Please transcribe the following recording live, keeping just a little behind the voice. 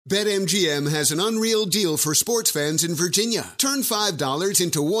BetMGM has an unreal deal for sports fans in Virginia. Turn $5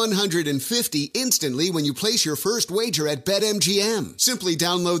 into $150 instantly when you place your first wager at BetMGM. Simply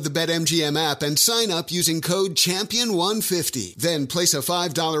download the BetMGM app and sign up using code CHAMPION150. Then place a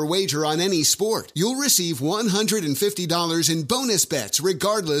 $5 wager on any sport. You'll receive $150 in bonus bets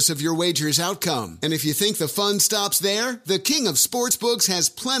regardless of your wager's outcome. And if you think the fun stops there, the King of Sportsbooks has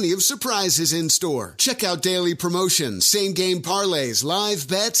plenty of surprises in store. Check out daily promotions, same-game parlays, live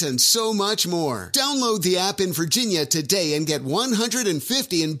bets, and so much more. Download the app in Virginia today and get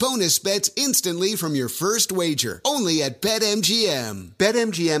 $150 in bonus bets instantly from your first wager. Only at BetMGM.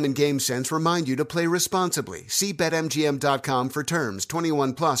 BetMGM and GameSense remind you to play responsibly. See BetMGM.com for terms.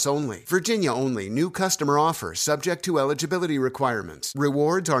 21 plus only. Virginia only. New customer offer. Subject to eligibility requirements.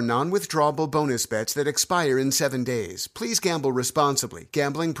 Rewards are non-withdrawable bonus bets that expire in 7 days. Please gamble responsibly.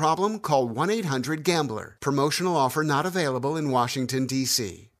 Gambling problem? Call 1-800-GAMBLER. Promotional offer not available in Washington,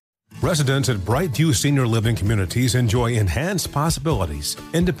 D.C. Residents at Brightview Senior Living Communities enjoy enhanced possibilities,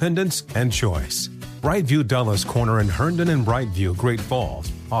 independence, and choice. Brightview Dulles Corner in Herndon and Brightview, Great Falls,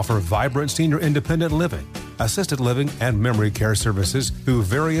 offer vibrant senior independent living, assisted living, and memory care services through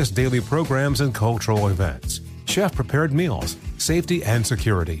various daily programs and cultural events. Chef-prepared meals, safety and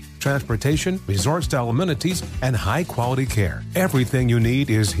security, transportation, resort-style amenities, and high-quality care. Everything you need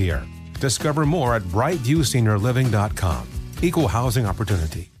is here. Discover more at brightviewseniorliving.com. Equal housing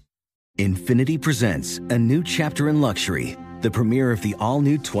opportunity. Infiniti presents a new chapter in luxury, the premiere of the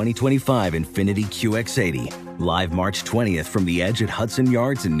all-new 2025 Infiniti QX80, live March 20th from the Edge at Hudson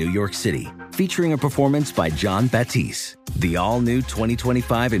Yards in New York City, featuring a performance by John Batiste. The all-new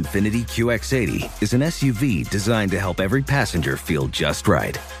 2025 Infiniti QX80 is an SUV designed to help every passenger feel just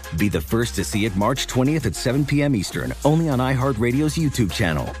right. Be the first to see it March 20th at 7 p.m. Eastern, only on iHeartRadio's YouTube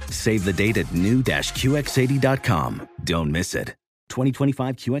channel. Save the date at new-QX80.com. Don't miss it.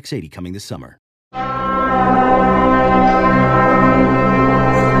 2025 QX80 coming this summer.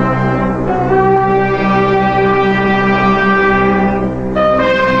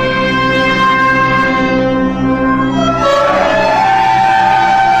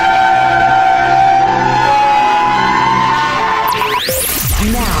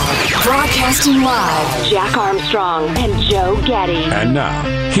 Broadcasting live, Jack Armstrong and Joe Getty. And now,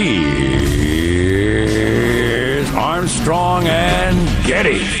 here's Armstrong and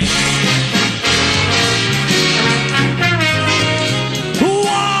Getty.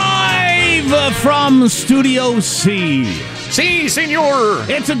 Live from Studio C. Si, senor.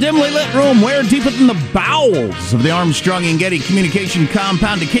 It's a dimly lit room where deep within the bowels of the Armstrong and Getty communication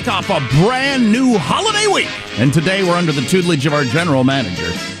compound to kick off a brand new holiday week. And today we're under the tutelage of our general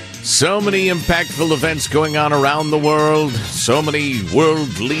manager. So many impactful events going on around the world. So many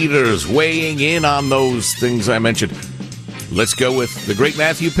world leaders weighing in on those things I mentioned. Let's go with the great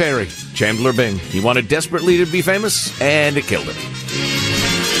Matthew Perry, Chandler Bing. He wanted desperately to be famous, and it killed him.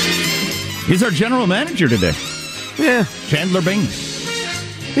 He's our general manager today. Yeah. Chandler Bing.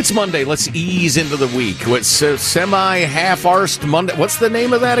 It's Monday. Let's ease into the week. What's semi-half-arsed Monday? What's the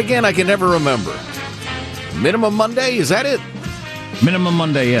name of that again? I can never remember. Minimum Monday? Is that it? Minimum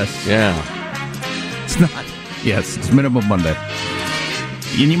Monday, yes. Yeah. It's not. Yes, it's Minimum Monday.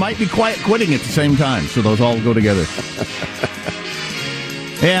 And you might be quiet quitting at the same time, so those all go together.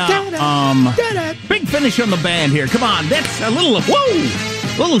 Yeah, big finish on the band here. Come on, that's a little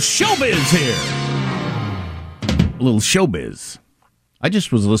showbiz here. A little showbiz. I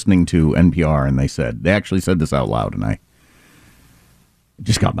just was listening to NPR, and they actually said this out loud, and it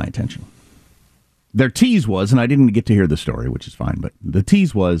just got my attention. Their tease was, and I didn't get to hear the story, which is fine, but the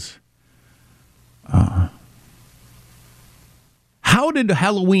tease was, how did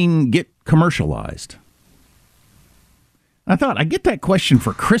Halloween get commercialized? I thought, I get that question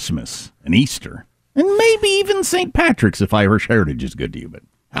for Christmas and Easter, and maybe even St. Patrick's if Irish heritage is good to you, but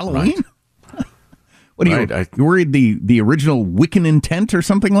Halloween? Right. What are you worried the original Wiccan intent or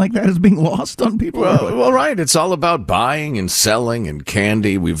something like that is being lost on people? Well, right. It's all about buying and selling and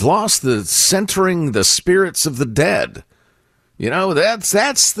candy. We've lost the centering the spirits of the dead. You know,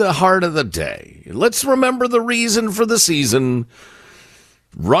 that's the heart of the day. Let's remember the reason for the season.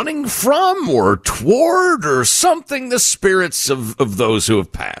 Running from or toward or something the spirits of those who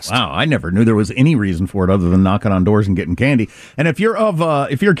have passed. Wow, I never knew there was any reason for it other than knocking on doors and getting candy. And if your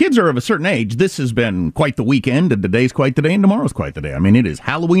kids are of a certain age, this has been quite the weekend, and today's quite the day, and tomorrow's quite the day. I mean, it is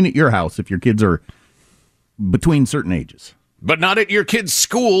Halloween at your house if your kids are between certain ages. But not at your kids'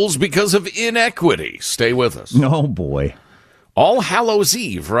 schools because of inequity. Stay with us. Oh, boy. All Hallows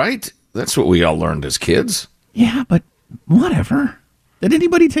Eve, right? That's what we all learned as kids. Yeah, but whatever. Did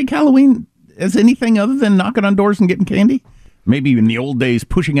anybody take Halloween as anything other than knocking on doors and getting candy? Maybe in the old days,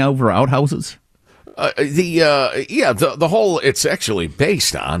 pushing over outhouses. The whole, it's actually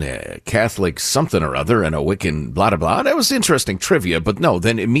based on a Catholic something or other and a Wiccan blah, blah, blah. That was interesting trivia, but no,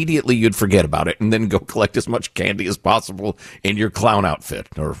 then immediately you'd forget about it and then go collect as much candy as possible in your clown outfit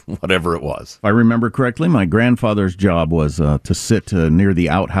or whatever it was. If I remember correctly, my grandfather's job was to sit near the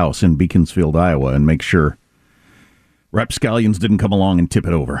outhouse in Beaconsfield, Iowa, and make sure rapscallions didn't come along and tip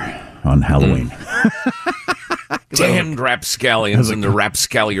it over on Halloween. Damned rapscallions and the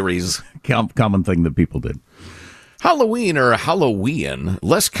rapscallieries. Common thing that people did. Halloween or Halloween,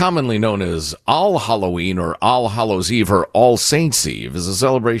 less commonly known as All Halloween or All Hallows Eve or All Saints Eve, is a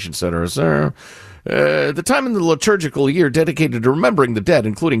celebration center. The time in the liturgical year dedicated to remembering the dead,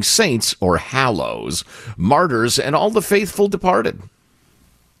 including saints or hallows, martyrs, and all the faithful departed.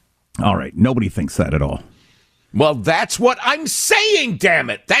 All right. Nobody thinks that at all. Well, that's what I'm saying, damn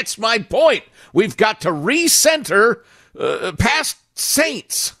it. That's my point. We've got to recenter past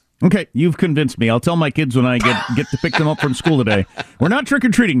saints. Okay, you've convinced me. I'll tell my kids when I get to pick them up from school today. We're not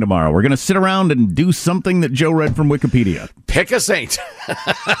trick-or-treating tomorrow. We're going to sit around and do something that Joe read from Wikipedia. Pick a saint.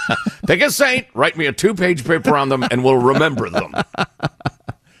 Pick a saint, write me a 2-page paper on them, and we'll remember them.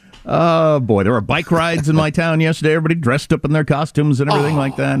 Oh, boy, there were bike rides in my town yesterday. Everybody dressed up in their costumes and everything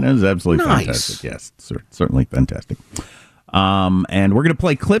like that. It was absolutely fantastic. Yes, certainly fantastic. And we're going to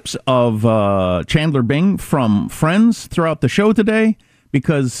play clips of Chandler Bing from Friends throughout the show today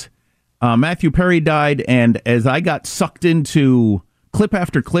because Matthew Perry died, and as I got sucked into clip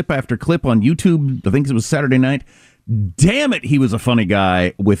after clip after clip on YouTube, I think it was Saturday night, damn it, he was a funny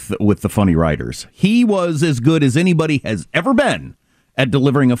guy with the funny writers. He was as good as anybody has ever been at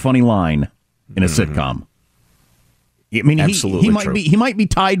delivering a funny line in a sitcom. I mean, he might be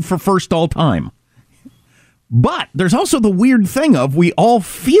tied for first all time. But there's also the weird thing of we all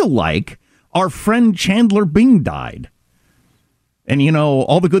feel like our friend Chandler Bing died. And, you know,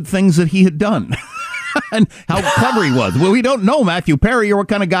 all the good things that he had done. And how clever he was. Well, we don't know Matthew Perry or what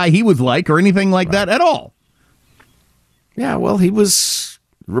kind of guy he was like or anything like that at all. Yeah, well, he was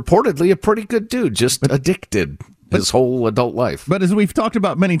reportedly a pretty good dude, just addicted his whole adult life. But as we've talked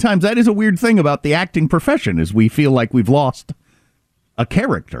about many times, that is a weird thing about the acting profession, is we feel like we've lost a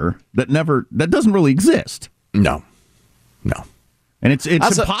character that doesn't really exist. No. And it's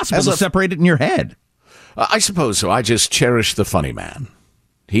impossible to separate it in your head. I suppose so. I just cherish the funny man.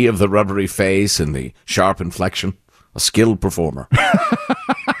 He of the rubbery face and the sharp inflection, a skilled performer.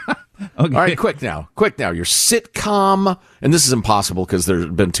 Okay. All right, quick now. Your sitcom, and this is impossible because there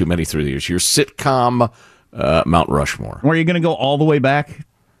have been too many through the years. Your sitcom Mount Rushmore. Are you going to go all the way back?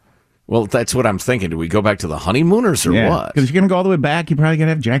 Well, that's what I'm thinking. Do we go back to the Honeymooners or what? Because you're going to go all the way back. You probably got to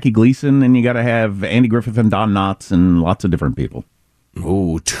have Jackie Gleason, and you got to have Andy Griffith and Don Knotts and lots of different people.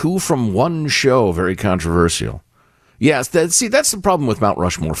 Ooh, 2 from one show. Very controversial. Yes, that's the problem with Mount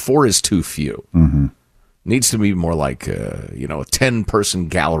Rushmore. 4 is too few. Mm-hmm. Needs to be more like, a 10-person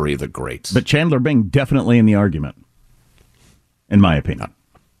gallery of the greats. But Chandler Bing definitely in the argument, in my opinion.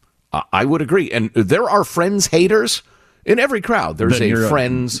 I would agree. And there are Friends haters in every crowd. There's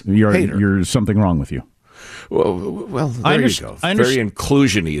Friends hater. There's something wrong with you. Well, there you go. Very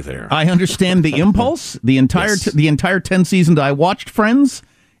inclusion-y there. I understand the impulse. The entire 10 seasons I watched Friends,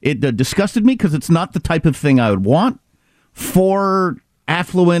 it disgusted me because it's not the type of thing I would want for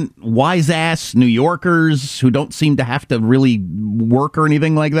affluent, wise-ass New Yorkers who don't seem to have to really work or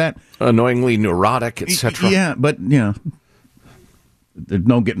anything like that. Annoyingly neurotic, etc. Yeah, but, there's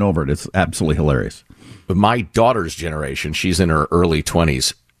no getting over it. It's absolutely hilarious. But my daughter's generation, she's in her early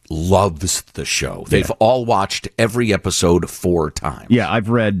 20s, loves the show. They've all watched every episode 4 times. Yeah, I've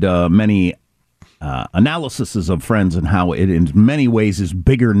read many analyses of Friends and how it in many ways is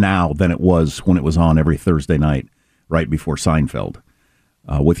bigger now than it was when it was on every Thursday night right before Seinfeld.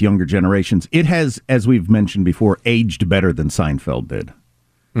 With younger generations, it has, as we've mentioned before, aged better than Seinfeld did.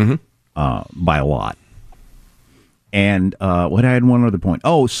 Mm-hmm. By a lot. And I had one other point.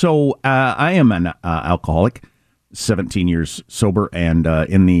 So I am an alcoholic, 17 years sober, and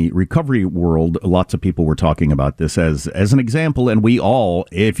in the recovery world, lots of people were talking about this as an example, and we all,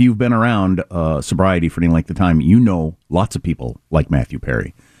 if you've been around sobriety for any length of time, you know lots of people like Matthew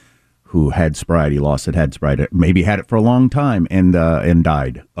Perry who had sobriety, lost it, had sobriety, maybe had it for a long time, and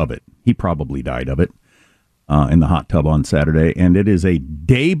died of it. He probably died of it. In the hot tub on Saturday, and it is a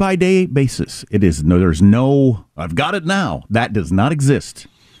day-by-day basis. There's no, I've got it now. That does not exist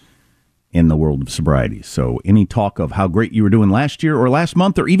in the world of sobriety. So any talk of how great you were doing last year or last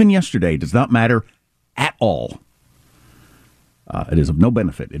month or even yesterday does not matter at all. It is of no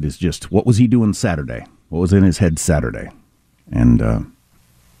benefit. It is just, what was he doing Saturday? What was in his head Saturday? And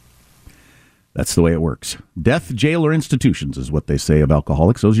That's the way it works. Death, jail, or institutions is what they say of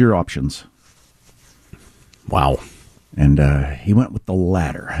alcoholics. Those are your options. Wow. And he went with the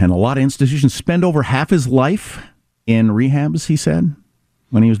latter. And a lot of institutions spend over half his life in rehabs, he said,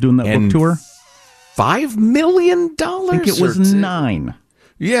 when he was doing that book tour. $5 million? I think it was 9.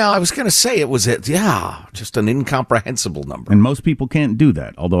 Yeah, I was going to say it was just an incomprehensible number. And most people can't do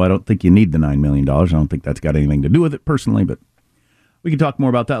that, although I don't think you need the $9 million. I don't think that's got anything to do with it personally, but we can talk more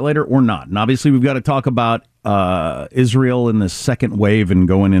about that later or not. And obviously we've got to talk about Israel in the second wave and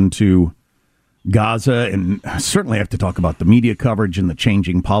going into Gaza, and certainly have to talk about the media coverage and the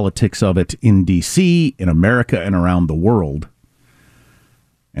changing politics of it in D.C., in America, and around the world.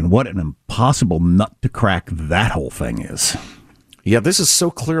 And what an impossible nut to crack that whole thing is. Yeah, this is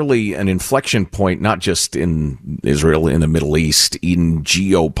so clearly an inflection point, not just in Israel, in the Middle East, in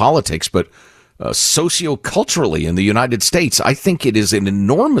geopolitics, but socioculturally in the United States. I think it is an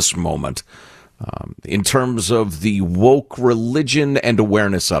enormous moment in terms of the woke religion and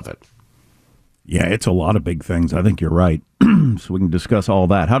awareness of it. Yeah, it's a lot of big things. I think you're right. So we can discuss all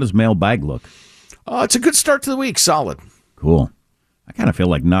that. How does mailbag look? It's a good start to the week. Solid. Cool. I kind of feel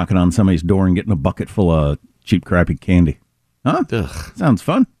like knocking on somebody's door and getting a bucket full of cheap, crappy candy. Huh? Ugh. Sounds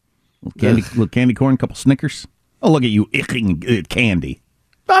fun. Little candy corn, couple Snickers. Oh, look at you icking candy.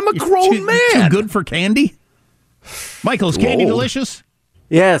 I'm a grown man. Too good for candy? Michael, is candy delicious?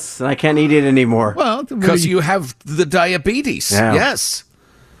 Yes, and I can't eat it anymore. Well, because you have the diabetes. Yeah. Yes.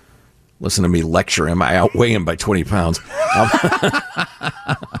 Listen to me lecture him. I outweigh him by 20 pounds.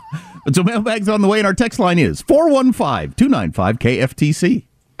 But so mailbag's on the way, and our text line is 415-295-KFTC.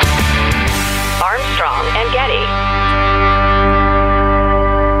 Armstrong and Getty.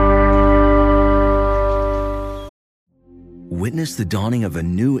 Witness the dawning of a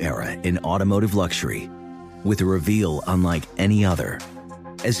new era in automotive luxury with a reveal unlike any other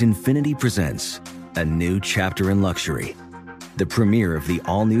as Infiniti presents a new chapter in luxury, the premiere of the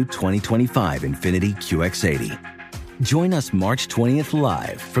all-new 2025 Infiniti QX80. Join us March 20th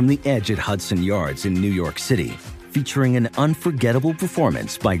live from the Edge at Hudson Yards in New York City, featuring an unforgettable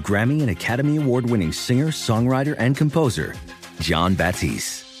performance by Grammy and Academy Award-winning singer, songwriter, and composer, Jon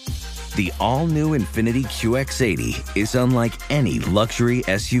Batiste. The all-new Infiniti QX80 is unlike any luxury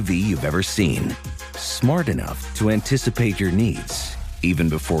SUV you've ever seen. Smart enough to anticipate your needs, even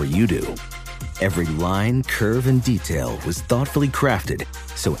before you do. Every line, curve, and detail was thoughtfully crafted,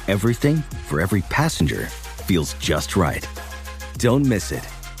 so everything for every passenger feels just right. Don't miss it.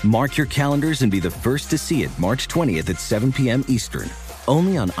 Mark your calendars and be the first to see it March 20th at 7 p.m. Eastern,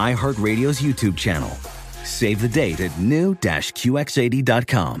 only on iHeartRadio's YouTube channel. Save the date at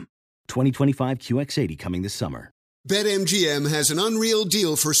new-QX80.com. 2025 QX80 coming this summer. BetMGM has an unreal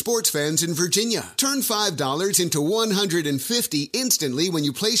deal for sports fans in Virginia. Turn $5 into $150 instantly when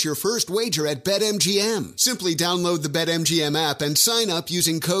you place your first wager at BetMGM. Simply download the BetMGM app and sign up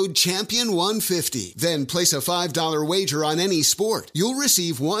using code CHAMPION150. Then place a $5 wager on any sport. You'll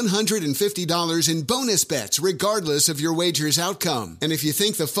receive $150 in bonus bets regardless of your wager's outcome. And if you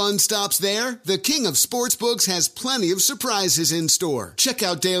think the fun stops there, the King of Sportsbooks has plenty of surprises in store. Check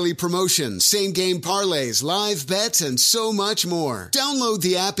out daily promotions, same-game parlays, live bets, and so much more. Download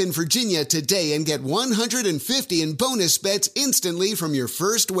the app in Virginia today and get $150 in bonus bets instantly from your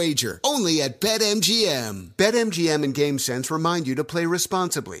first wager. Only at BetMGM. BetMGM and GameSense remind you to play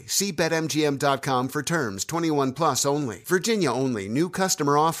responsibly. See BetMGM.com for terms. 21 plus only. Virginia only. New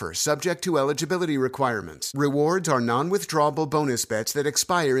customer offer. Subject to eligibility requirements. Rewards are non-withdrawable bonus bets that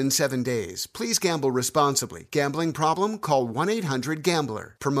expire in 7 days. Please gamble responsibly. Gambling problem? Call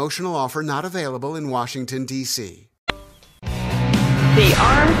 1-800-GAMBLER. Promotional offer not available in Washington, D.C. The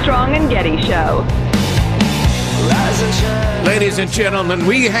Armstrong and Getty Show. Ladies and gentlemen,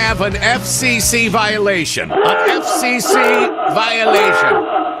 we have an FCC violation. An FCC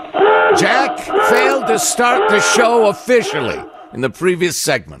violation. Jack failed to start the show officially in the previous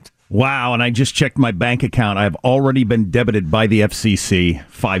segment. Wow, and I just checked my bank account. I've already been debited by the FCC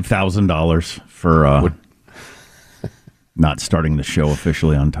 $5,000 for not starting the show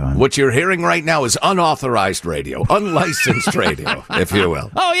officially on time. What you're hearing right now is unauthorized radio, unlicensed radio, if you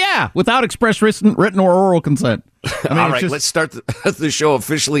will. Oh, yeah, without express written or oral consent. I mean, all right, let's start the show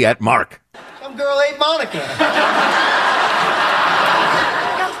officially at Mark. Some girl ate Monica.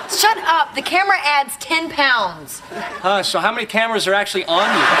 Shut up. The camera adds 10 pounds. So how many cameras are actually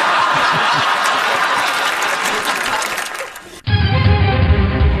on you?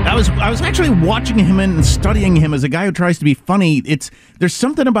 I was actually watching him and studying him as a guy who tries to be funny. There's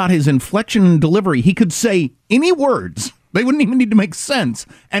something about his inflection and delivery. He could say any words. They wouldn't even need to make sense,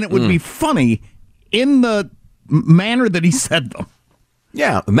 and it would be funny in the manner that he said them.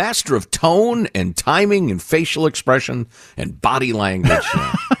 Yeah, a master of tone and timing and facial expression and body language.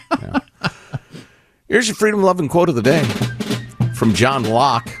 Yeah. Here's your freedom-loving quote of the day from John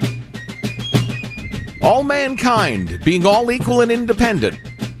Locke. All mankind being all equal and independent,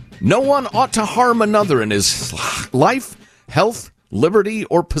 no one ought to harm another in his life, health, liberty,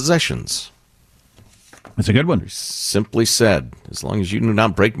 or possessions. That's a good one. Simply said, as long as you do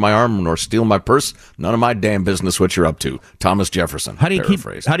not break my arm nor steal my purse, none of my damn business what you're up to. Thomas Jefferson. How do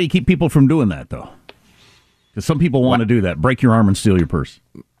you keep people from doing that, though? Because some people want to do that. Break your arm and steal your purse.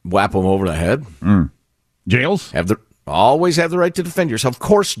 Whap them over the head. Jails? Always have the right to defend yourself. Of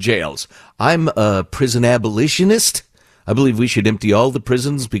course, jails. I'm a prison abolitionist. I believe we should empty all the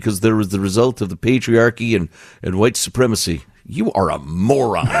prisons because there was the result of the patriarchy and white supremacy. You are a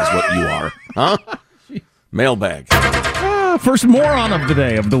moron is what you are. Huh? Mailbag. First moron of the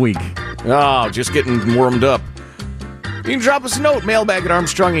day, of the week. Oh, just getting warmed up. You can drop us a note, mailbag at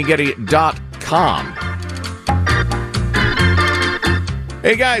armstrongandgetty.com.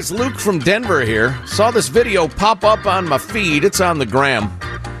 Hey guys, Luke from Denver here. Saw this video pop up on my feed. It's on the gram.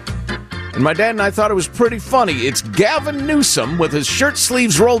 And my dad and I thought it was pretty funny. It's Gavin Newsom with his shirt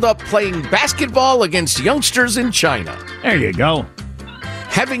sleeves rolled up playing basketball against youngsters in China. There you go.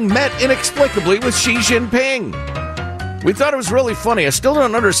 Having met inexplicably with Xi Jinping. We thought it was really funny. I still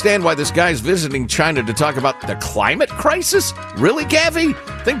don't understand why this guy's visiting China to talk about the climate crisis. Really, Gavi?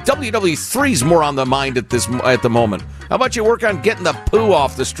 I think WW3's more on the mind at the moment. How about you work on getting the poo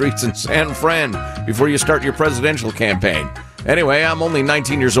off the streets in San Fran before you start your presidential campaign? Anyway, I'm only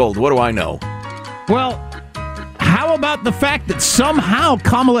 19 years old. What do I know? Well, how about the fact that somehow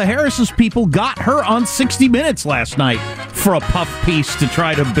Kamala Harris's people got her on 60 Minutes last night for a puff piece to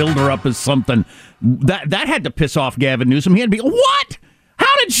try to build her up as something? That had to piss off Gavin Newsom. He had to be, what?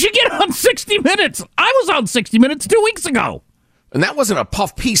 How did she get on 60 Minutes? I was on 60 Minutes 2 weeks ago. And that wasn't a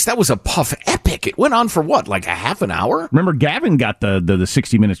puff piece. That was a puff epic. It went on for what, like a half an hour? Remember, Gavin got the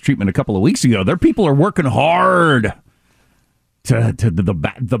 60 Minutes treatment a couple of weeks ago. Their people are working hard to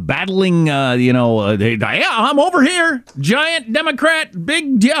the battling, I'm over here, giant Democrat,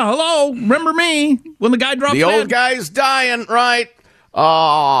 big, hello, remember me, when the guy dropped the old guy's dying, right?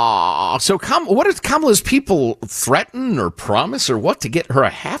 So what did Kamala's people threaten or promise or what to get her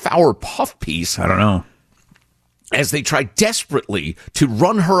a half-hour puff piece? I don't know. As they try desperately to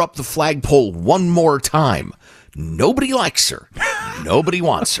run her up the flagpole one more time. Nobody likes her. Nobody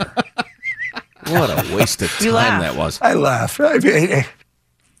wants her. What a waste of time that was. I laugh.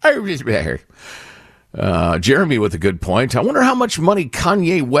 Jeremy with a good point. I wonder how much money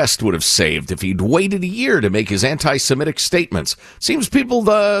Kanye West would have saved if he'd waited a year to make his anti-Semitic statements. Seems people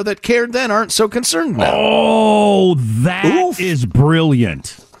that cared then aren't so concerned now. Oh, that is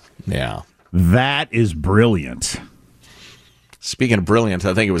brilliant. Yeah. That is brilliant. Speaking of brilliant,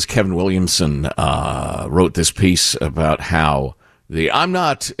 I think it was Kevin Williamson wrote this piece about how I'm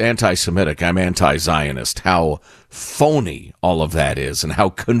not anti-Semitic, I'm anti-Zionist, how phony all of that is and how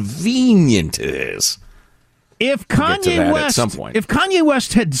convenient it is. If Kanye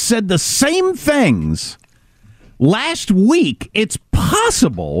West had said the same things last week, it's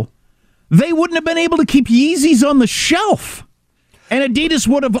possible they wouldn't have been able to keep Yeezys on the shelf. And Adidas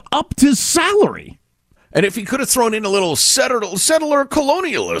would have upped his salary. And if he could have thrown in a little settler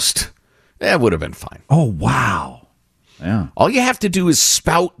colonialist, that would have been fine. Oh, wow. Yeah. All you have to do is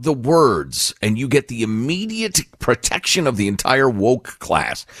spout the words, and you get the immediate protection of the entire woke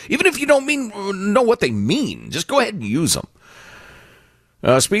class. Even if you don't know what they mean, just go ahead and use them.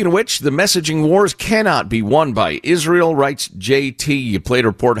 Speaking of which, the messaging wars cannot be won by Israel, writes JT. You played a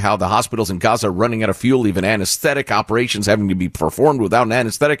report how the hospitals in Gaza are running out of fuel, even anesthetic operations having to be performed without an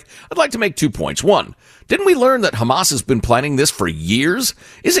anesthetic. I'd like to make 2 points. One, didn't we learn that Hamas has been planning this for years?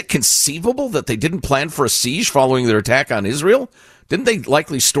 Is it conceivable that they didn't plan for a siege following their attack on Israel? Didn't they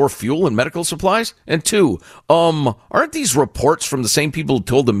likely store fuel and medical supplies? And two, aren't these reports from the same people who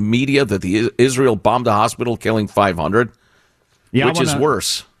told the media that Israel bombed a hospital, killing 500? Yeah, which is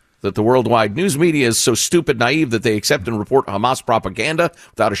worse, that the worldwide news media is so stupid, naive that they accept and report Hamas propaganda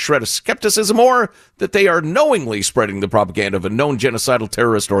without a shred of skepticism, or that they are knowingly spreading the propaganda of a known genocidal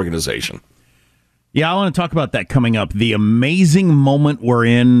terrorist organization. Yeah, I want to talk about that coming up. The amazing moment we're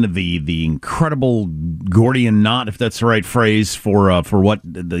in, the incredible Gordian knot, if that's the right phrase, for what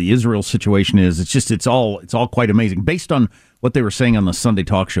the Israel situation is. It's all quite amazing, based on what they were saying on the Sunday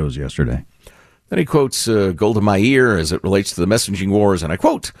talk shows yesterday. Then he quotes Golda Meir as it relates to the messaging wars, and I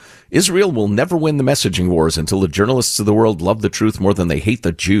quote, Israel will never win the messaging wars until the journalists of the world love the truth more than they hate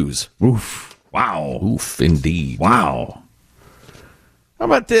the Jews. Oof. Wow. Oof, indeed. Wow. How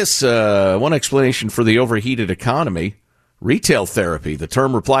about this? One explanation for the overheated economy. Retail therapy, the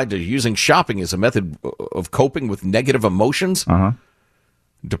term replied to using shopping as a method of coping with negative emotions.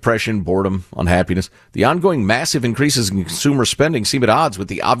 Depression, boredom, unhappiness. The ongoing massive increases in consumer spending seem at odds with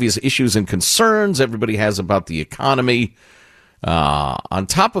the obvious issues and concerns everybody has about the economy. On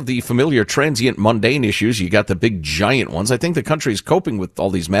top of the familiar transient mundane issues, you got the big giant ones. I think the country is coping with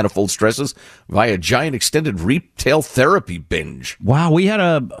all these manifold stresses via a giant extended retail therapy binge. Wow, we had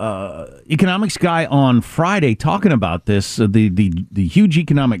a economics guy on Friday talking about this, the huge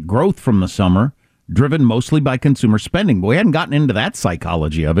economic growth from the summer, driven mostly by consumer spending. But we hadn't gotten into that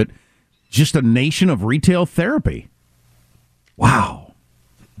psychology of it. Just a nation of retail therapy. Wow.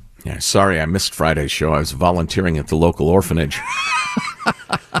 Yeah, sorry I missed Friday's show. I was volunteering at the local orphanage.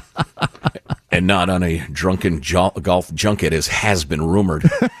 And not on a drunken golf junket, as has been rumored.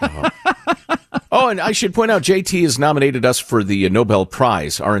 Oh, and I should point out, JT has nominated us for the Nobel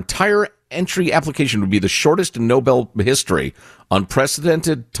Prize. Our entire entry application would be the shortest in Nobel history.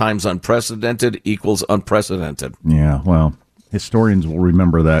 Unprecedented times unprecedented equals unprecedented. Yeah, well, historians will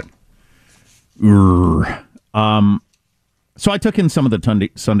remember that. So I took in some of the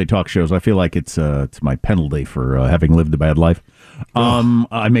Sunday talk shows. I feel like it's my penalty for having lived a bad life.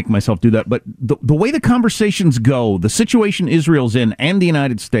 I make myself do that. But the way the conversations go, the situation Israel's in and the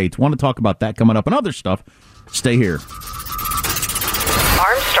United States, want to talk about that coming up and other stuff. Stay here.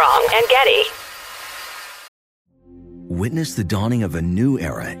 Armstrong and Getty. Witness the dawning of a new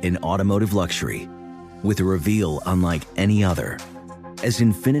era in automotive luxury with a reveal unlike any other as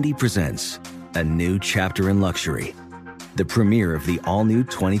Infiniti presents a new chapter in luxury, the premiere of the all-new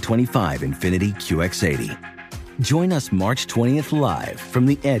 2025 Infiniti QX80. Join us March 20th live from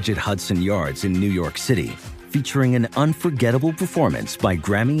the Edge at Hudson Yards in New York City, featuring an unforgettable performance by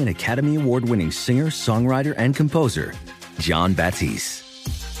Grammy and Academy Award-winning singer, songwriter, and composer, Jon Batiste.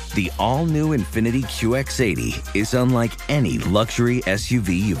 The all-new Infiniti QX80 is unlike any luxury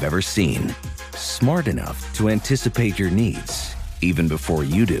SUV you've ever seen. Smart enough to anticipate your needs, even before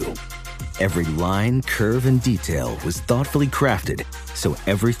you do. Every line, curve, and detail was thoughtfully crafted, so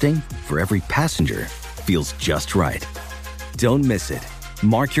everything for every passenger feels just right. Don't miss it.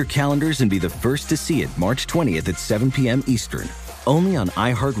 Mark your calendars and be the first to see it March 20th at 7 p.m. Eastern, only on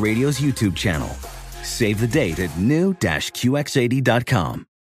iHeartRadio's YouTube channel. Save the date at new-QX80.com.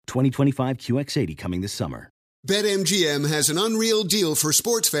 2025 QX80 coming this summer. BetMGM has an unreal deal for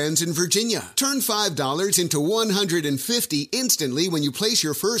sports fans in Virginia. Turn $5 into $150 instantly when you place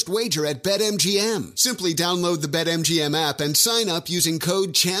your first wager at BetMGM. Simply download the BetMGM app and sign up using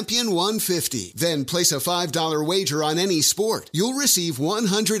code CHAMPION150. Then place a $5 wager on any sport. You'll receive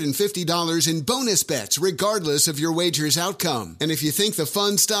 $150 in bonus bets regardless of your wager's outcome. And if you think the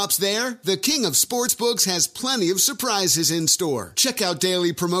fun stops there, the king of sportsbooks has plenty of surprises in store. Check out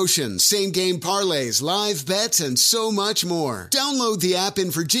daily promotions, same-game parlays, live bets, and so much more. Download the app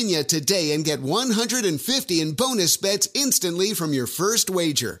in Virginia today and get $150 in bonus bets instantly from your first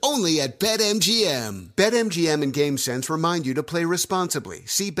wager. Only at BetMGM. BetMGM and GameSense remind you to play responsibly.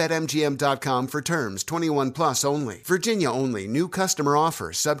 See BetMGM.com for terms. 21 plus only. Virginia only. New customer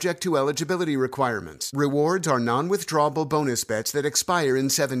offer. Subject to eligibility requirements. Rewards are non-withdrawable bonus bets that expire in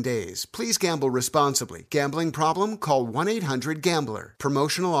 7 days. Please gamble responsibly. Gambling problem? Call 1-800-GAMBLER.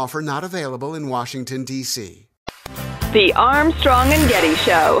 Promotional offer not available in Washington, D.C. The Armstrong and Getty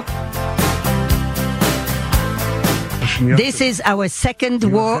Show. This is our second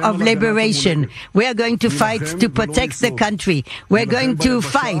war of liberation. We are going to fight to protect the country. We're going to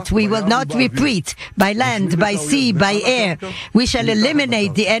fight. We will not retreat by land, by sea, by air. We shall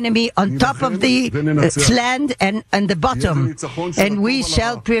eliminate the enemy on top of the land and the bottom. And we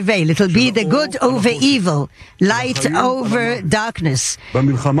shall prevail. It'll be the good over evil, light over darkness,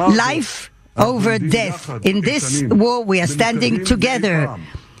 life over death. In this war, we are standing together,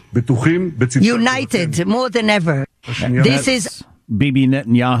 united more than ever. This is Bibi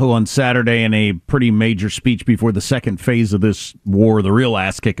Netanyahu on Saturday in a pretty major speech before the second phase of this war, the real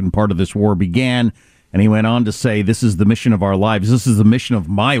ass-kicking part of this war began. And he went on to say, this is the mission of our lives. This is the mission of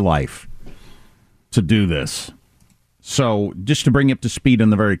my life to do this. So just to bring you up to speed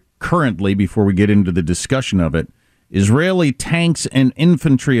on the very currently, before we get into the discussion of it, Israeli tanks and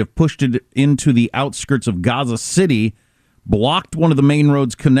infantry have pushed it into the outskirts of Gaza City, blocked one of the main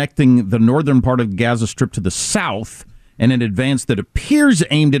roads connecting the northern part of Gaza Strip to the south, and an advance that appears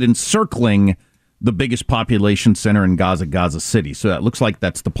aimed at encircling the biggest population center in Gaza, Gaza City. So it looks like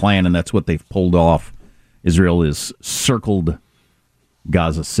that's the plan, and that's what they've pulled off. Israel has circled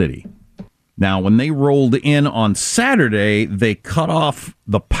Gaza City. Now, when they rolled in on Saturday, they cut off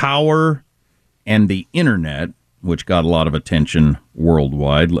the power and the internet, which got a lot of attention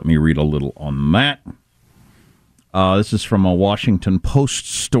worldwide. Let me read a little on that. This is from a Washington Post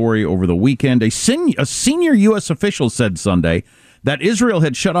story over the weekend. A senior U.S. official said Sunday that Israel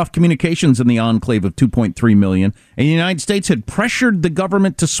had shut off communications in the enclave of 2.3 million, and the United States had pressured the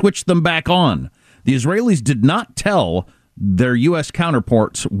government to switch them back on. The Israelis did not tell their U.S.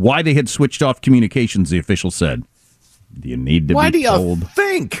 counterparts why they had switched off communications, the official said. Do you need to be told?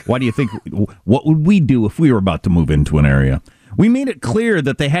 Why do you think? What would we do if we were about to move into an area? We made it clear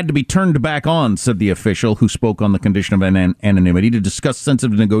that they had to be turned back on, said the official who spoke on the condition of anonymity to discuss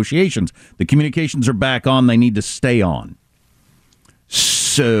sensitive negotiations. The communications are back on. They need to stay on.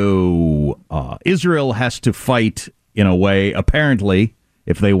 So Israel has to fight in a way, apparently,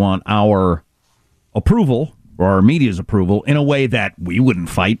 if they want our approval or our media's approval, in a way that we wouldn't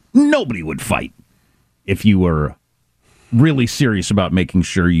fight. Nobody would fight if you were really serious about making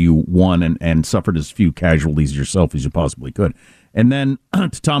sure you won and suffered as few casualties yourself as you possibly could. And then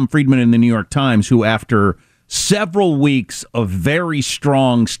to Tom Friedman in the New York Times, who after several weeks of very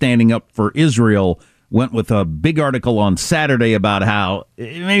strong standing up for Israel, went with a big article on Saturday about how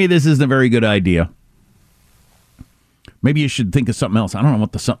maybe this isn't a very good idea. Maybe you should think of something else. I don't know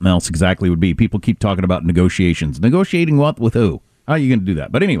what the something else exactly would be. People keep talking about negotiations. Negotiating what? With who? How are you going to do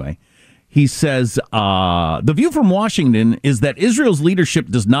that? But anyway, he says, the view from Washington is that Israel's leadership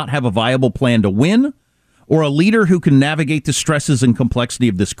does not have a viable plan to win or a leader who can navigate the stresses and complexity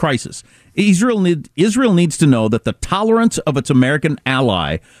of this crisis. Israel needs to know that the tolerance of its American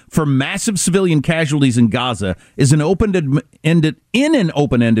ally for massive civilian casualties in Gaza is an open-ended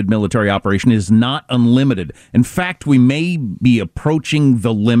military operation is not unlimited. In fact, we may be approaching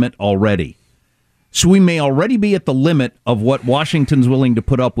the limit already. So we may already be at the limit of what Washington's willing to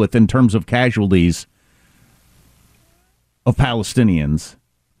put up with in terms of casualties of Palestinians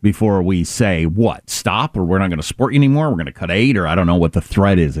before we say, what, stop, or we're not going to support you anymore, we're going to cut aid, or I don't know what the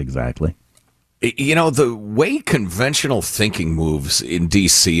threat is exactly. You know, the way conventional thinking moves in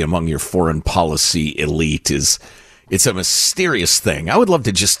D.C. among your foreign policy elite it's a mysterious thing. I would love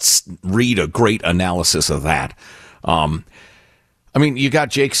to just read a great analysis of that. I mean, you got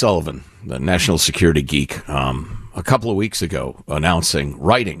Jake Sullivan, the national security geek, a couple of weeks ago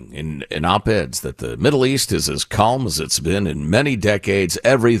writing in op-eds that the Middle East is as calm as it's been in many decades.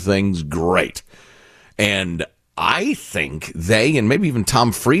 Everything's great. And I think they, and maybe even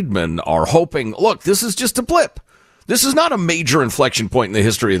Tom Friedman, are hoping, look, this is just a blip. This is not a major inflection point in the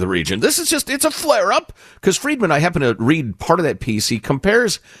history of the region. This is it's a flare-up. Because Friedman, I happen to read part of that piece, he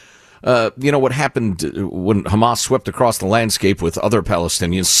compares what happened when Hamas swept across the landscape with other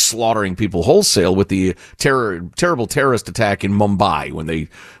Palestinians slaughtering people wholesale with the terrible terrorist attack in Mumbai when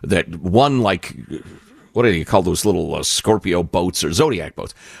what do you call those little Scorpio boats or Zodiac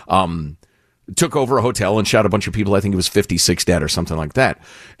boats, took over a hotel and shot a bunch of people. I think it was 56 dead or something like that.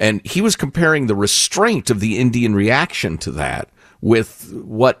 And he was comparing the restraint of the Indian reaction to that with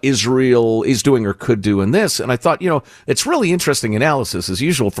what Israel is doing or could do in this. And I thought, it's really interesting analysis as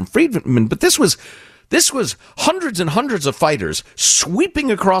usual from Friedman, but this was hundreds and hundreds of fighters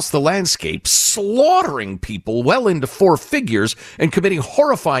sweeping across the landscape, slaughtering people well into four figures and committing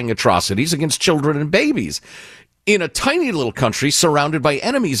horrifying atrocities against children and babies in a tiny little country surrounded by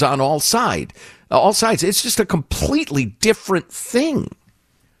enemies on all sides. It's just a completely different thing.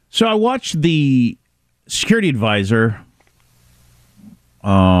 So I watched the security advisor.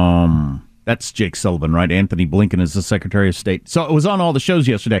 That's Jake Sullivan, right? Anthony Blinken is the Secretary of State. So it was on all the shows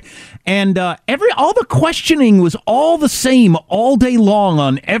yesterday. And all the questioning was all the same all day long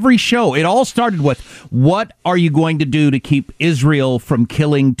on every show. It all started with, what are you going to do to keep Israel from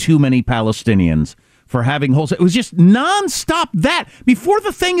killing too many Palestinians, for having wholesale? It was just nonstop that before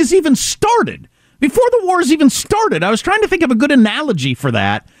the thing is even started. Before the war is even started. I was trying to think of a good analogy for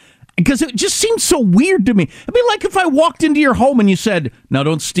that, because it just seems so weird to me. It'd be like if I walked into your home and you said, now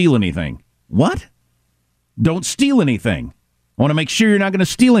don't steal anything. What? Don't steal anything. I want to make sure you're not going to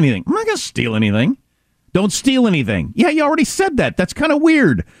steal anything. I'm not going to steal anything. Don't steal anything. Yeah, you already said that. That's kind of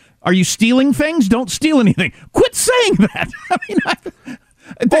weird. Are you stealing things? Don't steal anything. Quit saying that. I mean,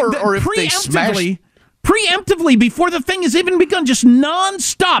 or if they smash... Preemptively, before the thing has even begun, just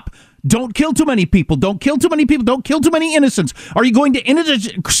nonstop. Don't kill too many people. Don't kill too many people. Don't kill too many innocents. Are you going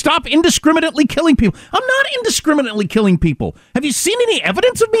to stop indiscriminately killing people? I'm not indiscriminately killing people. Have you seen any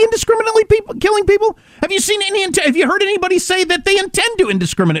evidence of me indiscriminately killing people? Have you heard anybody say that they intend to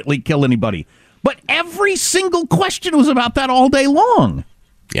indiscriminately kill anybody? But every single question was about that all day long.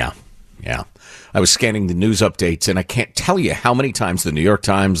 Yeah. I was scanning the news updates, and I can't tell you how many times the New York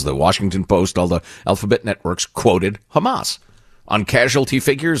Times, the Washington Post, all the alphabet networks quoted Hamas on casualty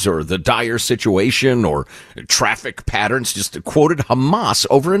figures or the dire situation or traffic patterns, just quoted Hamas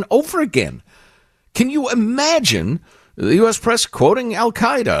over and over again. Can you imagine the U.S. press quoting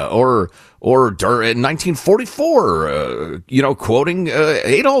Al-Qaeda or in 1944, quoting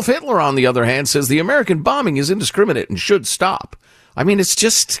Adolf Hitler, on the other hand, says the American bombing is indiscriminate and should stop. I mean, it's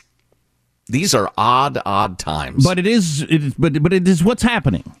just, these are odd times. But it is what's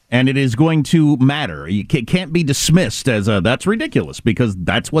happening, and it is going to matter. It can't be dismissed as that's ridiculous, because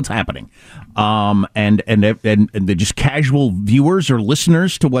that's what's happening. And the just casual viewers or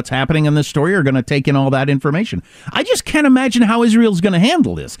listeners to what's happening in this story are going to take in all that information. I just can't imagine how Israel's going to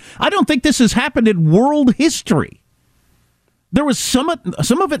handle this. I don't think this has happened in world history. There was some of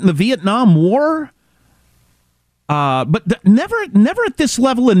it in the Vietnam War. But never at this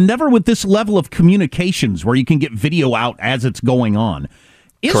level, and never with this level of communications where you can get video out as it's going on.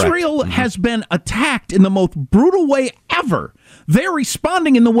 Israel has been attacked in the most brutal way ever. They're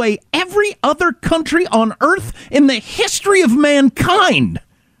responding in the way every other country on earth in the history of mankind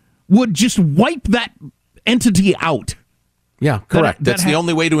would just wipe that entity out. Yeah, correct. That's the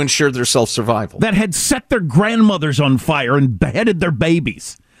only way to ensure their self-survival. That had set their grandmothers on fire and beheaded their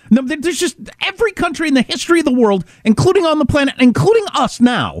babies. No, there's just every country in the history of the world, including on the planet, including us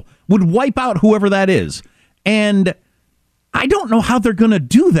now, would wipe out whoever that is. And I don't know how they're going to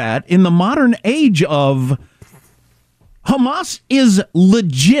do that in the modern age of Hamas is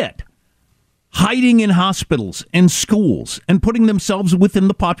legit hiding in hospitals and schools and putting themselves within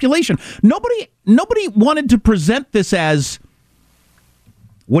the population. Nobody wanted to present this as,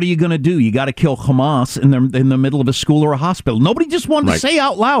 what are you going to do? You got to kill Hamas in the middle of a school or a hospital. Nobody just wanted to say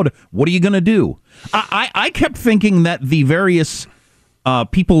out loud, what are you going to do? I kept thinking that the various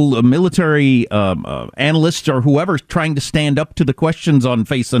people, military analysts or whoever trying to stand up to the questions on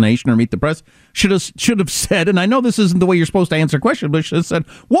Face the Nation or Meet the Press should have said, and I know this isn't the way you're supposed to answer questions, but should have said,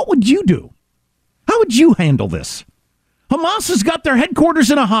 what would you do? How would you handle this? Hamas has got their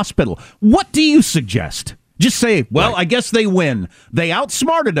headquarters in a hospital. What do you suggest? Just say, well, I guess they win. They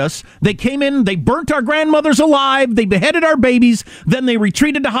outsmarted us. They came in, they burnt our grandmothers alive, they beheaded our babies, then they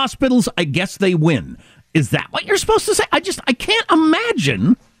retreated to hospitals. I guess they win. Is that what you're supposed to say? I can't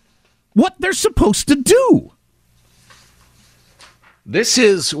imagine what they're supposed to do. This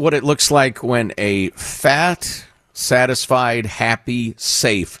is what it looks like when a fat, satisfied, happy,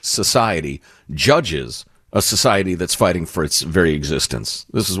 safe society judges a society that's fighting for its very existence.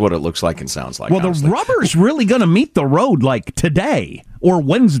 This is what it looks like and sounds like. Well, honestly. The rubber's really going to meet the road like today or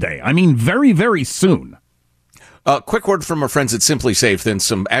Wednesday. I mean, very, very soon. Quick word from our friends at Simply Safe, then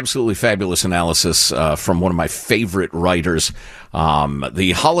some absolutely fabulous analysis from one of my favorite writers.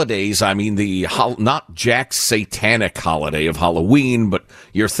 The holidays, not Jack's satanic holiday of Halloween, but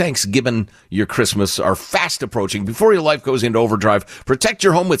your Thanksgiving, your Christmas are fast approaching. Before your life goes into overdrive, protect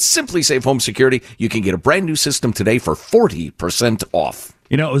your home with Simply Safe Home Security. You can get a brand new system today for 40% off.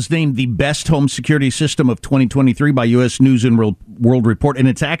 You know, it was named the best home security system of 2023 by U.S. News and World Report, and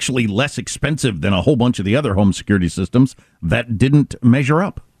it's actually less expensive than a whole bunch of the other home security systems that didn't measure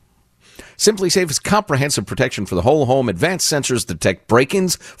up. Simply Safe is comprehensive protection for the whole home. Advanced sensors detect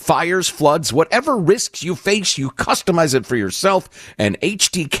break-ins, fires, floods, whatever risks you face, you customize it for yourself, and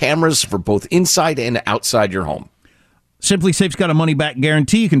HD cameras for both inside and outside your home. Simply Safe's got a money-back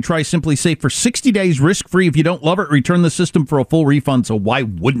guarantee. You can try Simply Safe for 60 days risk-free. If you don't love it, return the system for a full refund, so why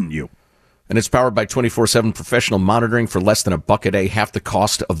wouldn't you? And it's powered by 24/7 professional monitoring for less than $1 a day, half the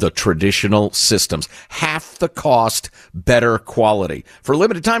cost of the traditional systems. Half the cost, better quality. For a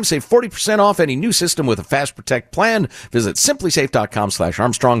limited time, save 40% off any new system with a Fast Protect plan. Visit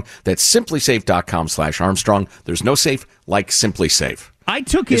simplysafe.com/Armstrong. That's simplysafe.com/Armstrong. There's no safe like Simply Safe. I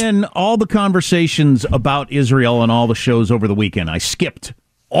took in all the conversations about Israel and all the shows over the weekend. I skipped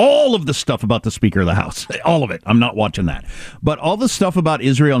all of the stuff about the Speaker of the House. All of it. I'm not watching that. But all the stuff about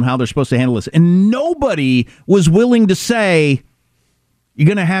Israel and how they're supposed to handle this. And nobody was willing to say, you're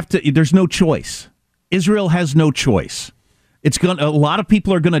going to have to, there's no choice. Israel has no choice. A lot of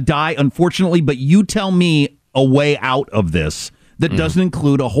people are going to die, unfortunately, but you tell me a way out of this that doesn't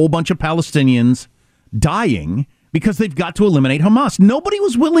include a whole bunch of Palestinians dying because they've got to eliminate Hamas. Nobody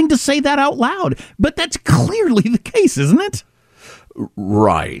was willing to say that out loud, but that's clearly the case, isn't it?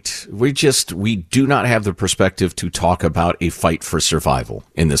 Right. We do not have the perspective to talk about a fight for survival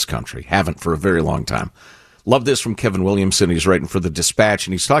in this country. Haven't for a very long time. Love this from Kevin Williamson. He's writing for The Dispatch,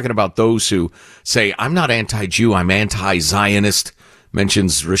 and he's talking about those who say, I'm not anti-Jew, I'm anti-Zionist.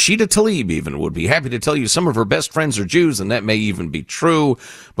 Mentions Rashida Tlaib even would be happy to tell you some of her best friends are Jews, and that may even be true,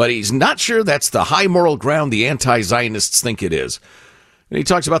 but he's not sure that's the high moral ground the anti-Zionists think it is. And he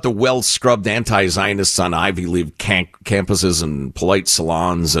talks about the well-scrubbed anti-Zionists on Ivy League campuses and polite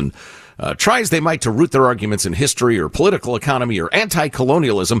salons and Try as they might to root their arguments in history or political economy or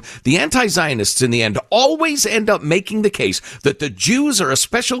anti-colonialism, the anti-Zionists in the end always end up making the case that the Jews are a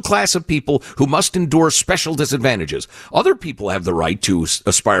special class of people who must endure special disadvantages. Other people have the right to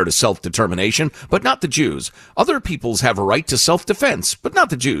aspire to self-determination, but not the Jews. Other peoples have a right to self-defense, but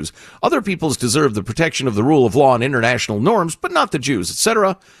not the Jews. Other peoples deserve the protection of the rule of law and international norms, but not the Jews,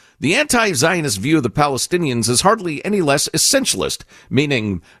 etc. The anti-Zionist view of the Palestinians is hardly any less essentialist,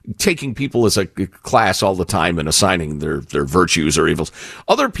 meaning taking people as a class all the time and assigning their virtues or evils.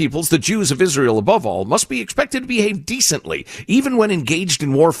 Other peoples, the Jews of Israel above all, must be expected to behave decently, even when engaged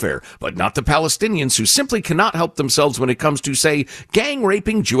in warfare, but not the Palestinians, who simply cannot help themselves when it comes to, say,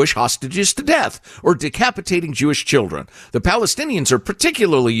 gang-raping Jewish hostages to death or decapitating Jewish children. The Palestinians are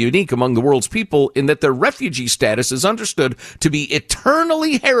particularly unique among the world's people in that their refugee status is understood to be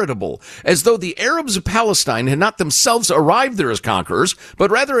eternally heritable, as though the Arabs of Palestine had not themselves arrived there as conquerors, but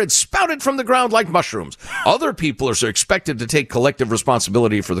rather had sprouted from the ground like mushrooms. Other people are expected to take collective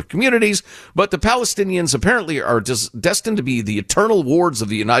responsibility for the communities, but the Palestinians apparently are destined to be the eternal wards of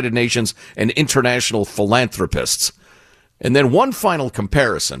the United Nations and international philanthropists. And then one final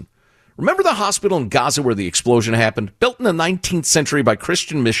comparison. Remember the hospital in Gaza where the explosion happened? Built in the 19th century by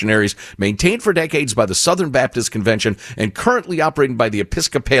Christian missionaries, maintained for decades by the Southern Baptist Convention, and currently operated by the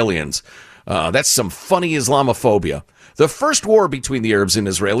Episcopalians. That's some funny Islamophobia. The first war between the Arabs and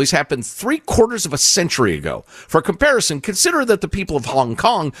Israelis happened 3/4 of a century ago. For comparison, consider that the people of Hong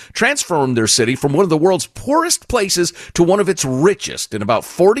Kong transformed their city from one of the world's poorest places to one of its richest in about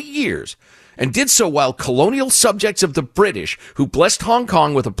 40 years. And did so while colonial subjects of the British, who blessed Hong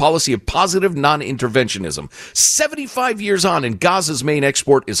Kong with a policy of positive non-interventionism. 75 years on, and Gaza's main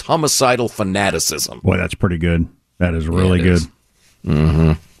export is homicidal fanaticism. Boy, that's pretty good. That is really good.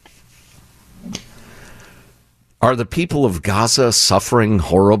 Mm-hmm. Are the people of Gaza suffering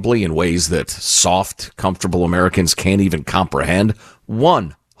horribly in ways that soft, comfortable Americans can't even comprehend?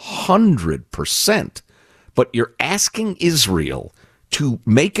 100%. But you're asking Israel to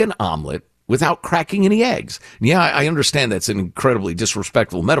make an omelet without cracking any eggs. Yeah, I understand that's an incredibly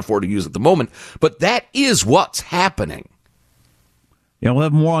disrespectful metaphor to use at the moment, but that is what's happening. Yeah, we'll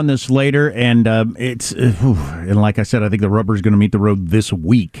have more on this later, and and like I said, I think the rubber's going to meet the road this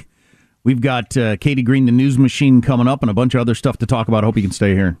week. We've got Katie Green, the news machine, coming up, and a bunch of other stuff to talk about. Hope you can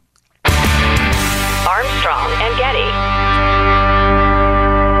stay here. Armstrong and Getty.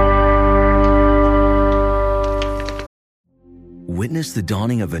 Witness the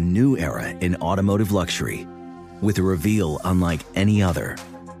dawning of a new era in automotive luxury with a reveal unlike any other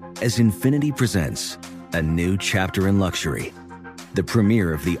as Infiniti presents a new chapter in luxury, the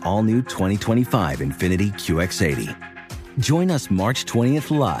premiere of the all-new 2025 Infiniti QX80. Join us March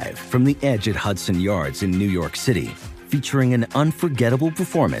 20th live from the Edge at Hudson Yards in New York City, featuring an unforgettable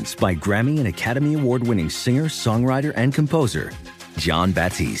performance by Grammy and Academy Award-winning singer, songwriter, and composer Jon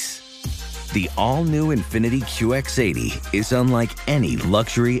Batiste. The all-new Infiniti QX80 is unlike any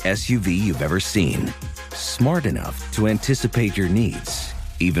luxury SUV you've ever seen. Smart enough to anticipate your needs,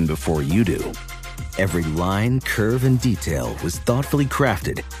 even before you do. Every line, curve, and detail was thoughtfully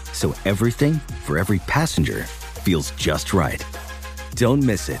crafted, so everything for every passenger feels just right. Don't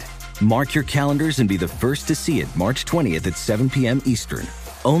miss it. Mark your calendars and be the first to see it March 20th at 7 p.m. Eastern,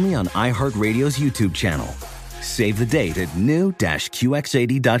 only on iHeartRadio's YouTube channel. Save the date at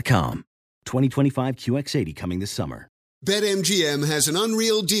new-QX80.com. 2025 QX80 coming this summer. BetMGM has an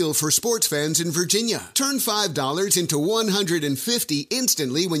unreal deal for sports fans in Virginia. Turn $5 into $150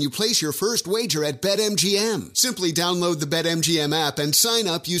 instantly when you place your first wager at BetMGM. Simply download the BetMGM app and sign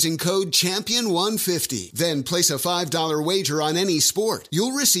up using code CHAMPION150. Then place a $5 wager on any sport.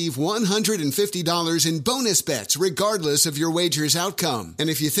 You'll receive $150 in bonus bets regardless of your wager's outcome. And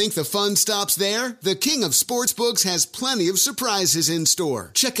if you think the fun stops there, the king of sportsbooks has plenty of surprises in store.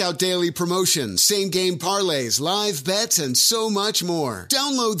 Check out daily promotions, same-game parlays, live bets, and so much more.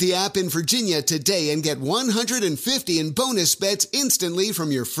 Download the app in Virginia today and get $150 in bonus bets instantly from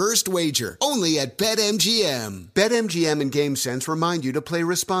your first wager. Only at BetMGM. BetMGM and GameSense remind you to play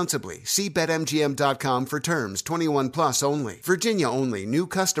responsibly. See BetMGM.com for terms. 21 plus only. Virginia only. New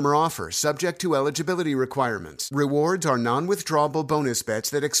customer offer subject to eligibility requirements. Rewards are non-withdrawable bonus bets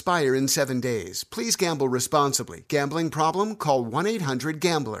that expire in 7 days. Please gamble responsibly. Gambling problem? Call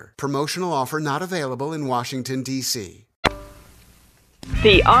 1-800-GAMBLER. Promotional offer not available in Washington, D.C.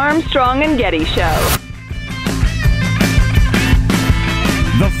 The Armstrong and Getty Show.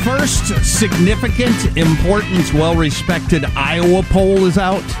 The first significant, important, well-respected Iowa poll is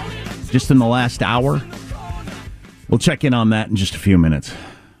out just in the last hour. We'll check in on that in just a few minutes.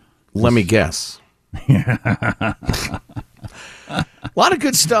 Let me guess. lot of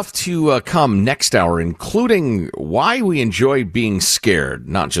good stuff to come next hour, including why we enjoy being scared,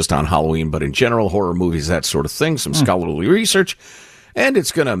 not just on Halloween, but in general, horror movies, that sort of thing, some scholarly research. And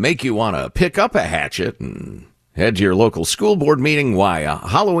it's going to make you want to pick up a hatchet and head to your local school board meeting why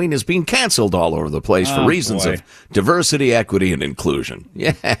Halloween is being canceled all over the place for reasons of diversity, equity, and inclusion.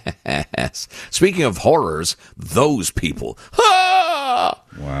 Yes. Speaking of horrors, those people. Ah!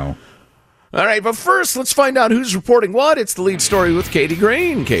 Wow. All right, but first, let's find out who's reporting what. It's the lead story with Katie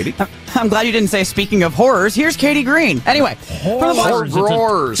Green. Katie? I'm glad you didn't say speaking of horrors. Here's Katie Green. Anyway.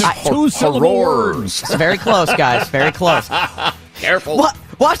 Horrors. Two-syllable words. It's very close, guys. Very close. Careful.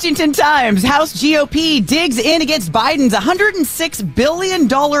 Washington Times, House GOP digs in against Biden's $106 billion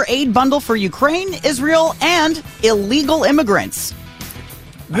aid bundle for Ukraine, Israel, and illegal immigrants.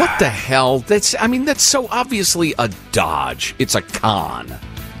 What the hell? That's so obviously a dodge. It's a con.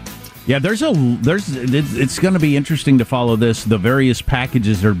 Yeah, it's going to be interesting to follow this. The various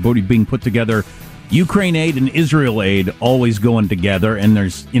packages are being put together. Ukraine aid and Israel aid always going together, and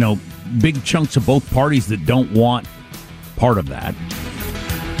there's, big chunks of both parties that don't want part of that.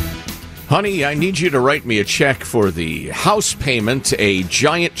 Honey, I need you to write me a check for the house payment, a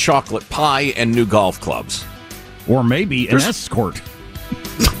giant chocolate pie, and new golf clubs. Or maybe an escort.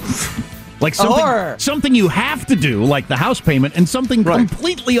 Like something you have to do, like the house payment, and something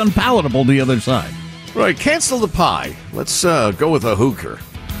completely unpalatable to the other side. Right, cancel the pie. Let's go with a hooker.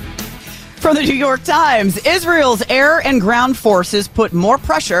 From the New York Times, Israel's air and ground forces put more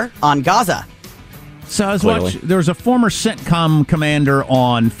pressure on Gaza. So I was watching, there was a former CENTCOM commander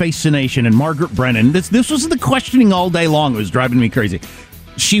on Face the Nation, and Margaret Brennan. This was the questioning all day long. It was driving me crazy.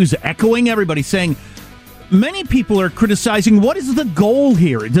 She was echoing everybody, saying, many people are criticizing, what is the goal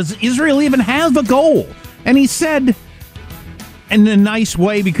here? Does Israel even have a goal? And he said, in a nice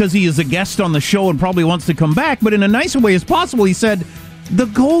way, because he is a guest on the show and probably wants to come back, but in a nice way as possible, he said, the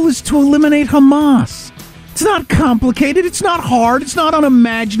goal is to eliminate Hamas. It's not complicated. It's not hard. It's not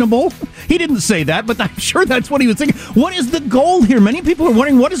unimaginable. He didn't say that, but I'm sure that's what he was thinking. What is the goal here? Many people are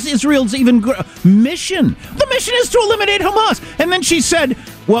wondering, what is Israel's mission? The mission is to eliminate Hamas. And then she said,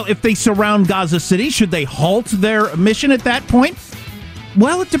 well, if they surround Gaza City, should they halt their mission at that point?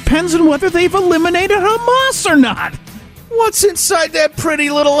 Well, it depends on whether they've eliminated Hamas or not. What's inside that pretty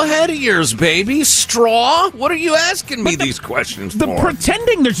little head of yours, baby? Straw? What are you asking me these questions for?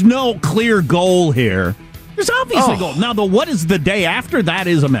 Pretending there's no clear goal here. There's obviously a goal. Now, what is the day after? That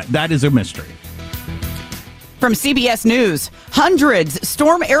is a mystery. From CBS News, hundreds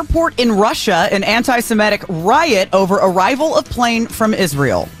storm airport in Russia in anti-Semitic riot over arrival of plane from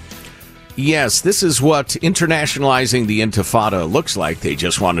Israel. Yes, this is what internationalizing the Intifada looks like. They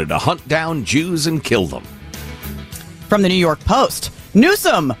just wanted to hunt down Jews and kill them. From the New York Post,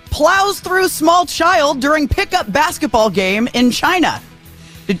 Newsom plows through small child during pickup basketball game in China.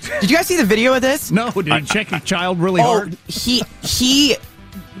 Did you guys see the video of this? No, did he check his child really hard? He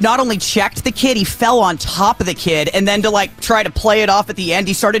not only checked the kid, he fell on top of the kid, and then to try to play it off at the end,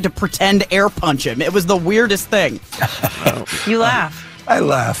 he started to pretend air punch him. It was the weirdest thing. You laugh. I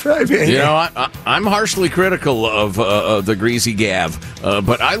laugh. I'm harshly critical of the greasy gav,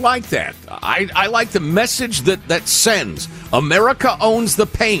 but I like that. I like the message that sends. America owns the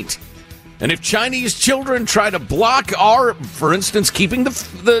paint. And if Chinese children try to block for instance, keeping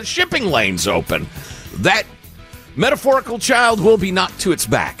the shipping lanes open, that metaphorical child will be knocked to its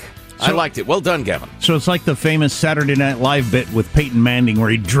back. I liked it. Well done, Gavin. So it's like the famous Saturday Night Live bit with Peyton Manning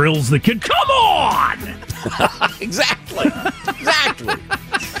where he drills the kid. Come on! Exactly.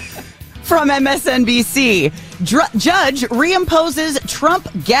 From MSNBC, judge reimposes Trump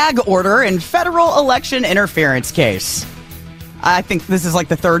gag order in federal election interference case. I think this is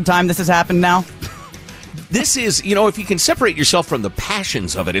the third time this has happened now. This is, if you can separate yourself from the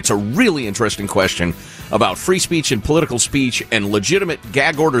passions of it, it's a really interesting question about free speech and political speech and legitimate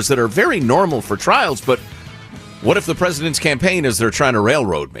gag orders that are very normal for trials. But what if the president's campaign is they're trying to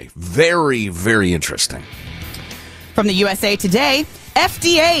railroad me? Very, very interesting. From the USA Today,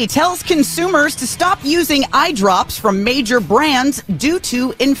 FDA tells consumers to stop using eye drops from major brands due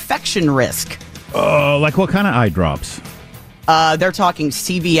to infection risk. Like what kind of eye drops? They're talking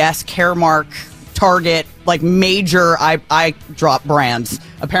CVS, Caremark, Target, major eye drop brands.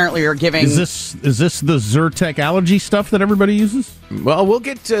 Apparently, are giving. Is this the Zyrtec allergy stuff that everybody uses? Well, we'll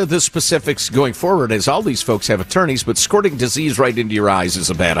get to the specifics going forward, as all these folks have attorneys. But squirting disease right into your eyes is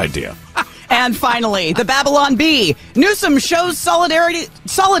a bad idea. And finally, the Babylon Bee. Newsom shows solidarity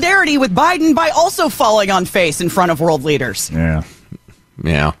with Biden by also falling on face in front of world leaders.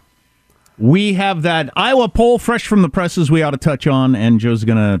 Yeah. We have that Iowa poll fresh from the presses we ought to touch on, and Joe's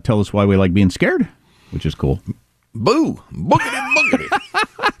going to tell us why we like being scared, which is cool. Boo! Boogity, boogity.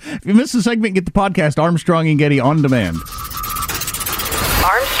 If you missed the segment, get the podcast Armstrong and Getty on demand.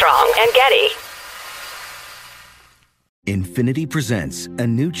 Armstrong and Getty. Infiniti presents a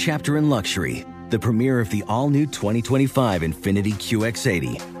new chapter in luxury, the premiere of the all-new 2025 Infiniti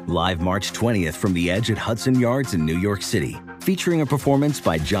QX80, live March 20th from the Edge at Hudson Yards in New York City, featuring a performance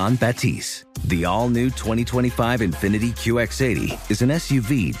by John Batiste. The all-new 2025 Infiniti QX80 is an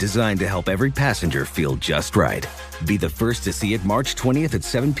SUV designed to help every passenger feel just right. Be the first to see it March 20th at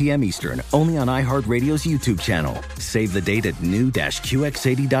 7 p.m. Eastern, only on iHeartRadio's YouTube channel. Save the date at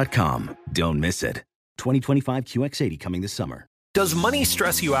new-QX80.com. Don't miss it. 2025 QX80 coming this summer. Does money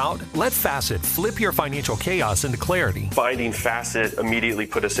stress you out? Let Facet flip your financial chaos into clarity. Finding Facet immediately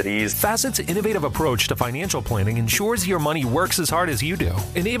put us at ease. Facet's innovative approach to financial planning ensures your money works as hard as you do,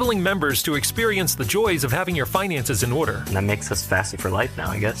 enabling members to experience the joys of having your finances in order. And that makes us Facet for life now,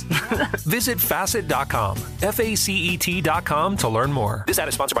 I guess. Visit Facet.com, FACET.com to learn more. This ad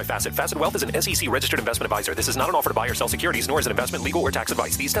is sponsored by Facet. Facet Wealth is an SEC registered investment advisor. This is not an offer to buy or sell securities, nor is it investment, legal, or tax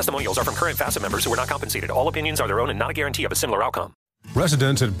advice. These testimonials are from current Facet members who are not compensated. All opinions are their own and not a guarantee of a similar outcome.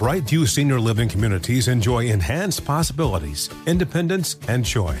 Residents at Brightview Senior Living Communities enjoy enhanced possibilities, independence, and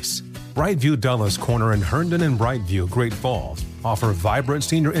choice. Brightview Dulles Corner in Herndon and Brightview, Great Falls, offer vibrant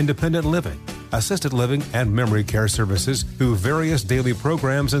senior independent living, assisted living, and memory care services through various daily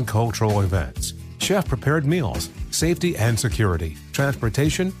programs and cultural events. Chef-prepared meals, safety and security,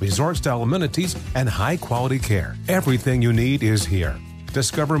 transportation, resort-style amenities, and high-quality care. Everything you need is here.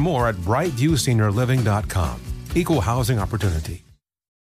 Discover more at brightviewseniorliving.com. Equal housing opportunity.